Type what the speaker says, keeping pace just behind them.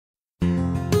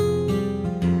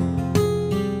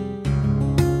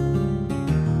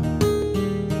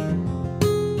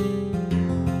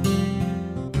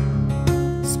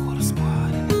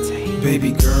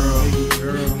Baby girl,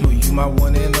 no, you my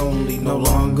one and only, no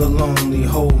longer lonely.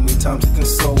 Hold me, time to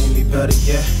console me. Better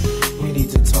yet, we need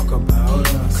to talk about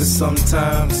us. Cause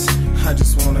sometimes I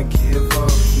just wanna give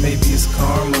up. Maybe it's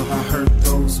karma, I hurt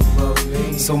those who love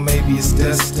me. So maybe it's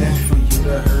destined for you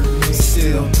to hurt me.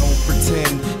 Still, don't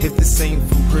pretend if this ain't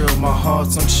for real. My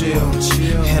heart's on chill,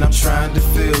 and I'm trying to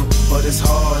feel, but it's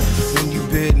hard when you've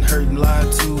been hurt and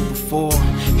lied to before.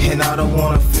 And I don't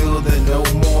wanna feel that no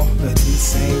more. But in the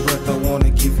same breath, I wanna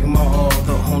give you my all.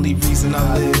 The only reason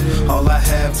I live, all I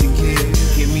have to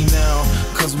give. Hear me now,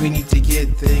 cause we need to get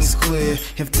things clear.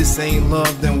 If this ain't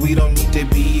love, then we don't need to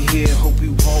be here. Hope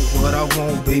you want what I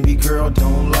want, baby girl,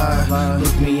 don't lie.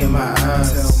 Look me in my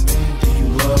eyes, tell me, do you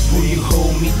love me? Will you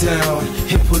hold me down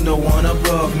and put no one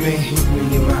above me? Look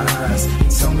me in my eyes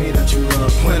and tell me that you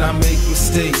love me. When I make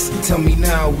mistakes, tell me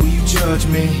now, will you judge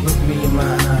me? Look me in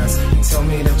my eyes and tell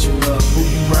me that you love me. Will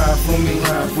you ride for me,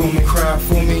 will you cry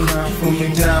for me, will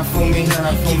you die for me,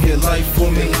 give your life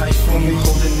for me,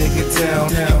 hold a nigga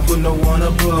down and put no one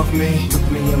above me.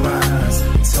 Look me in my eyes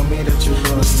and tell me that you love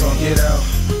me. Let's talk it out.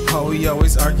 Oh, we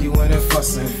always arguing and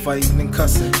fussing, fighting and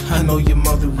cussing. I know your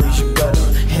mother raised you better,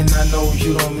 and I know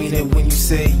you don't mean it when you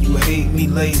say you hate me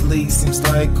lately. Seems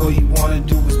like all you wanna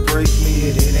do is break me,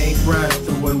 and it ain't right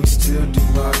the way we still do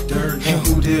our dirt. And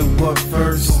who did what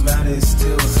first? No matter, it's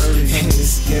still hurting, and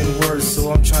it's getting worse.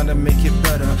 So I'm trying to make it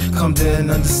better. Come to an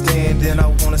understanding, I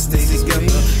wanna stay together.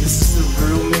 This is the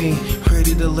real me,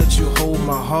 ready to let you hold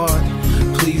my heart.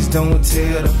 Please don't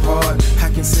tear it apart. I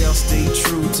can say I'll stay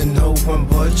true to no one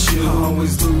but you. I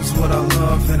always lose what I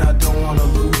love, and I don't wanna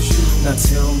lose you. Now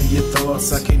tell me your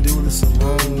thoughts, I can't do this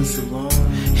alone.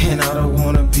 And I don't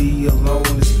wanna be alone.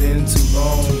 It's been too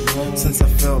long since I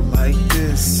felt like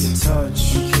this. Your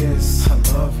touch, your kiss, I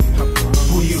love you, I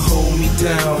promise. Will you hold me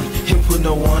down and put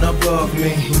no one above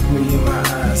me? Look me in my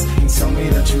eyes and tell me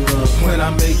that you love me. When I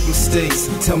make mistakes,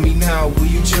 tell me now, will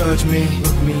you judge me?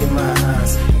 Look me in my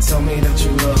eyes and tell me that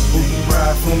you love me. Will you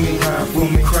ride for me,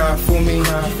 will you cry for me,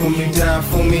 will you die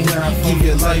for me, give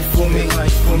your life for me,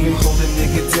 hold a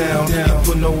nigga down and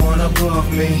put no one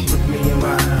above me. Look me in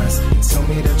my eyes and tell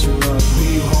me that you love me.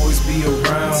 Will you always be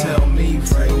around? Tell me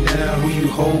right now. Will you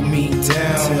hold me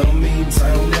down? Tell me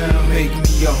right now. Make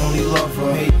me your only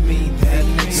lover. Make me that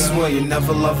nigga. Swear you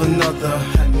never love another.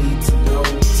 I need to know.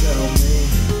 Tell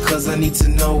me, cause I need to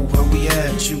know where we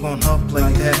at. You gon' up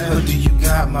like that, or do you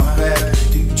got my back?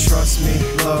 Do you trust me,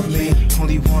 love me,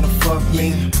 only wanna fuck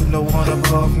me, put no one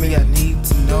above me? I need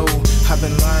to know. I've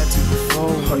been lied to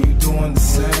before, are you doing the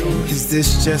same? Is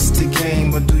this just a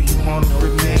game, or do you wanna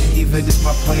remain? Even if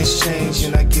my plans change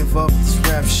and I give up this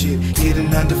rap shit, get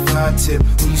an under 5 tip,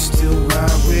 will you still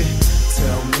ride with?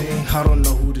 Tell me, I don't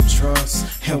know who to trust,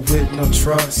 and with no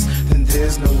trust, then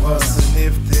there's no us. And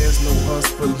if there's no us,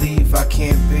 believe I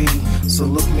can't be. So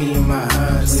look me in my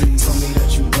eyes, tell me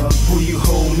that you love me. Will you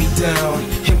hold me down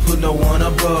and put no one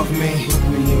above me? Look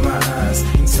me in my eyes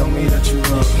and tell me that you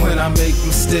love me. When I make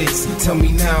mistakes, tell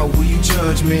me now, will you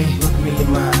judge me? Look me in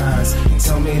my eyes and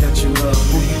tell me that you love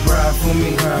me. Will you ride for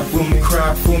me, will you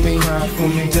cry for me,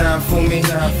 will you die for me,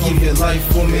 give your life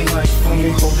for me,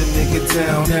 hold a nigga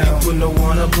down and put no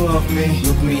one above me.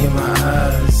 Look me in my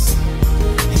eyes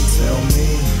and tell me